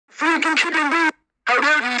freaking kidding me? How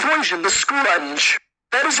dare you poison the sponge?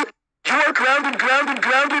 That is it. You are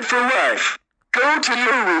grounded for life. Go to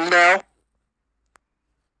your room now.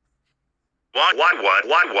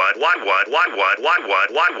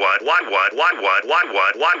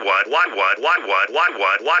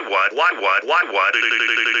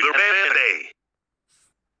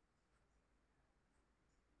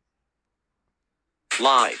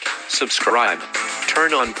 Like, subscribe,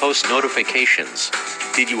 turn on post notifications.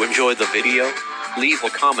 Did you enjoy the video? Leave a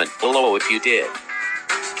comment below if you did.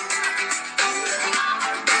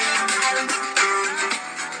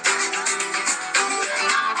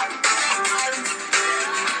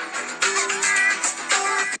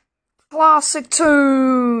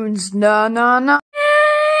 ClassicToons, na na na.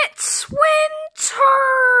 It's winter,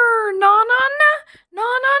 na na na, na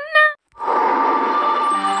na na.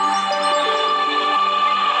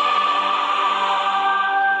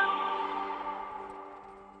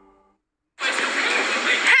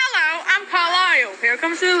 Hello, I'm Carlisle. Here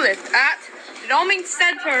comes the lift at the Doming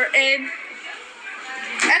Centre in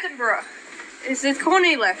Edinburgh. It's a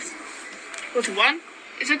Coney lift. What's one?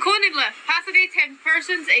 It's a Coney lift. Capacity 10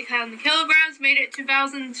 persons, 8,000 kilograms, made it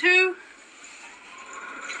 2002.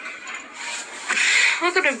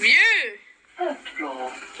 Look at the view. First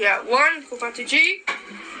floor. Yeah, 1, go back to G.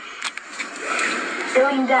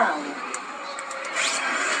 Going down.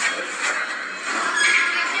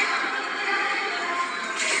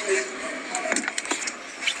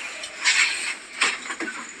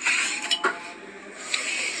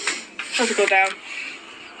 Let's go down.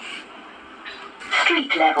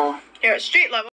 Street level. Here at street level.